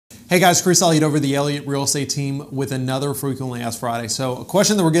Hey guys, Chris Elliott over the Elliott Real Estate team with another Frequently Asked Friday. So a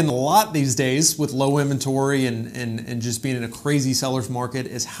question that we're getting a lot these days with low inventory and just being in a crazy seller's market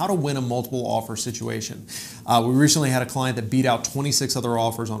is how to win a multiple offer situation. We recently had a client that beat out 26 other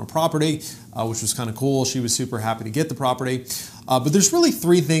offers on a property, which was kind of cool. She was super happy to get the property. But there's really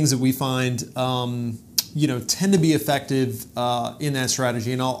three things that we find tend to be effective in that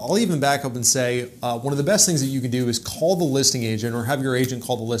strategy. And I'll even back up and say one of the best things that you can do is call the listing agent or have your agent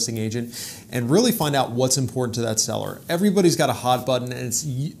call the listing agent and really find out what's important to that seller. Everybody's got a hot button, and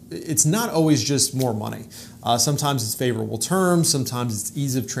it's not always just more money. Sometimes it's favorable terms, sometimes it's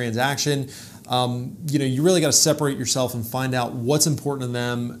ease of transaction. You really got to separate yourself and find out what's important to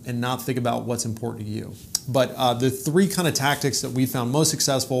them and not think about what's important to you. But the three kind of tactics that we found most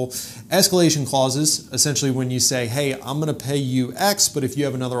successful: escalation clauses, essentially when you say, hey, I'm going to pay you X, but if you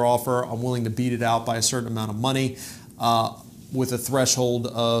have another offer, I'm willing to beat it out by a certain amount of money with a threshold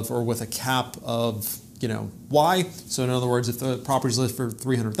of, or with a cap of, Y. So in other words, if the property's listed for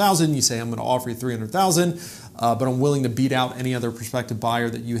 $300,000, you say, I'm going to offer you $300,000, but I'm willing to beat out any other prospective buyer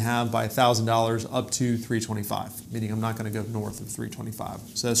that you have by $1,000 up to $325, meaning I'm not going to go north of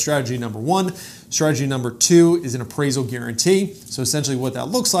 $325. So that's strategy number one. Strategy number two is an appraisal guarantee. So essentially what that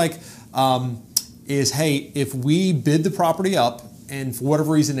looks like is, hey, if we bid the property up and for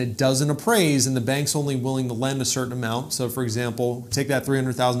whatever reason it doesn't appraise and the bank's only willing to lend a certain amount. So for example, take that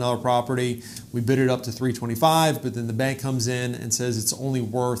 $300,000 property, we bid it up to $325, but then the bank comes in and says it's only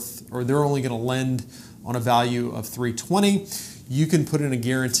worth, or they're only going to lend on a value of $320. You can put in a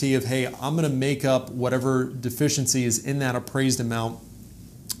guarantee of, hey, I'm going to make up whatever deficiency is in that appraised amount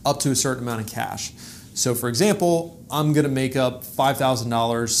up to a certain amount of cash. So for example, I'm going to make up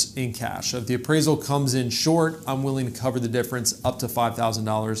 $5,000 in cash. So if the appraisal comes in short, I'm willing to cover the difference up to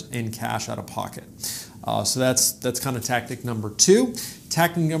 $5,000 in cash out of pocket. So that's kind of tactic number two.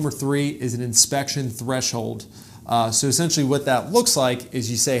 Tactic number three is an inspection threshold. So essentially what that looks like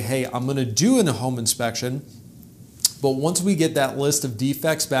is you say, hey, I'm going to do a home inspection, but once we get that list of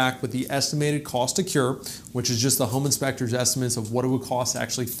defects back with the estimated cost to cure, which is just the home inspector's estimates of what it would cost to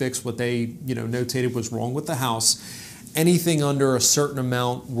actually fix what they notated was wrong with the house, anything under a certain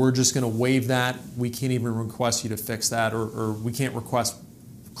amount, we're just going to waive that. We can't even request you to fix that, or we can't request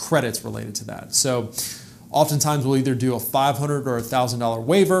credits related to that. So oftentimes we'll either do a $500 or $1,000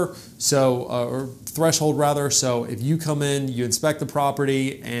 waiver, or threshold rather. So if you come in, you inspect the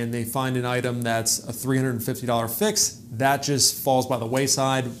property, and they find an item that's a $350 fix, that just falls by the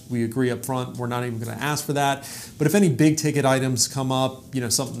wayside. We agree up front, we're not even going to ask for that. But if any big ticket items come up,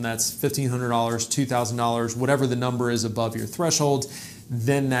 something that's $1,500, $2,000, whatever the number is above your threshold,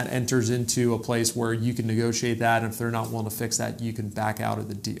 then that enters into a place where you can negotiate that. And if they're not willing to fix that, you can back out of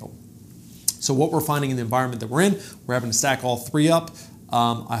the deal. So what we're finding in the environment that we're in, we're having to stack all three up.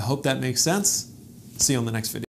 I hope that makes sense. See you on the next video.